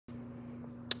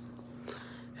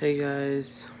Hey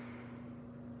guys,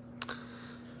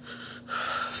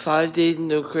 5 days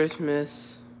until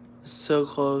Christmas, so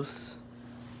close.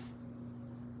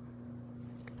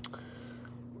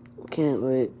 Can't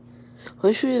wait. Let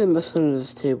me show you the mess under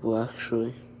this table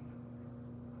actually.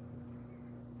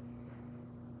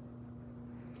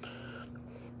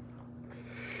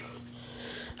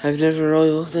 I've never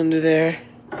really looked under there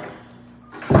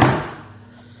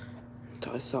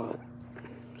until I saw it.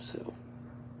 So,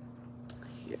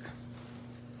 yeah.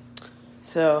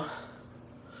 So,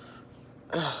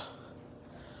 I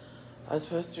was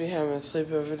supposed to be having a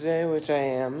sleepover today, which I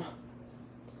am.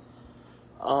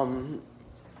 Gonna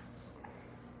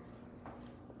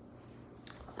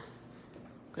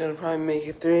probably make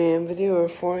a 3 a.m. video or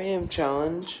 4 a.m.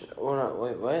 challenge. Or not,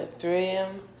 wait, what? 3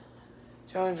 a.m.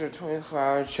 challenge or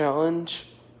 24-hour challenge.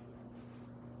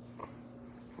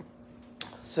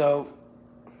 So,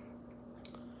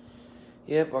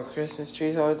 yep, our Christmas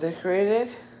tree's all decorated.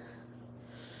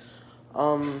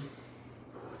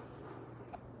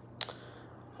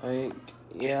 Like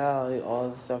all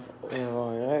the stuff. We have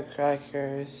all the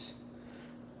nutcrackers.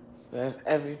 We have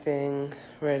everything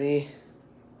ready.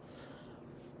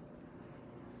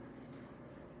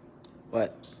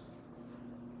 What?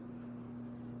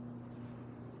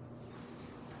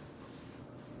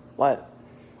 What?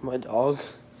 My dog.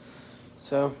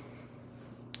 So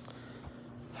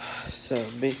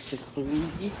basically,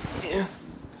 yeah.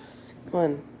 Come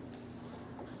on.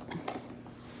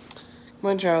 Come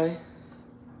on, Charlie.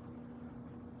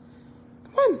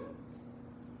 Come on.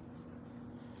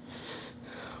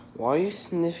 Why are you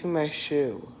sniffing my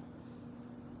shoe?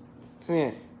 Come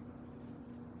here.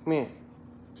 Come here.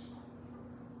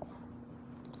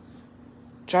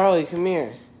 Charlie, come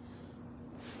here.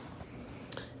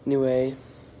 Anyway,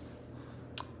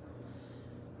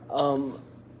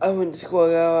 I went to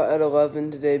school out at 11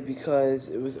 today because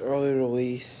it was early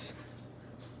release.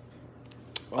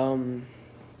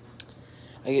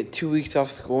 I get 2 weeks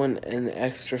off school and an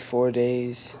extra 4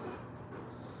 days.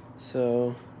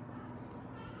 So,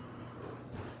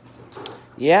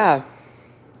 yeah.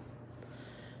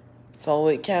 Fall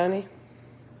Lake County?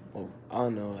 Well, I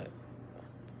don't know it.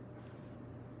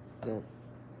 I don't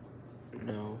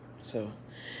know. So,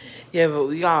 yeah, but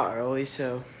we got early,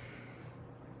 so.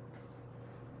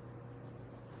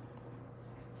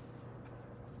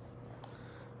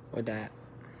 What that?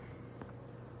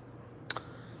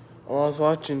 I was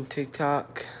watching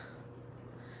TikTok,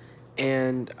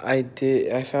 and I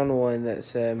found one that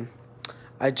said,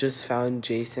 I just found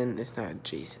Jason. It's not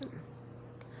Jason.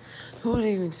 Who would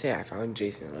even say I found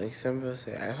Jason? Like, some people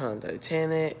say I found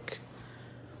Titanic,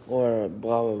 or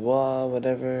blah, blah, blah,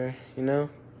 whatever, you know?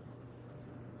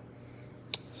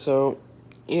 So,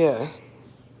 yeah.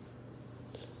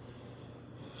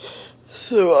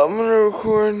 So, I'm gonna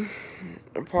record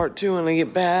a part 2 when I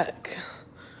get back.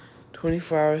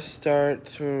 24 hours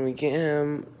starts when we get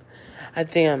him. I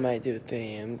think I might do a 3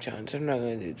 a.m. challenge. I'm not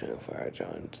gonna do a 24-hour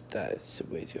challenge. That's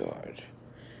way too hard.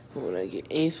 But when I get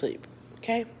any sleep,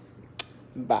 okay?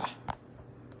 Bye.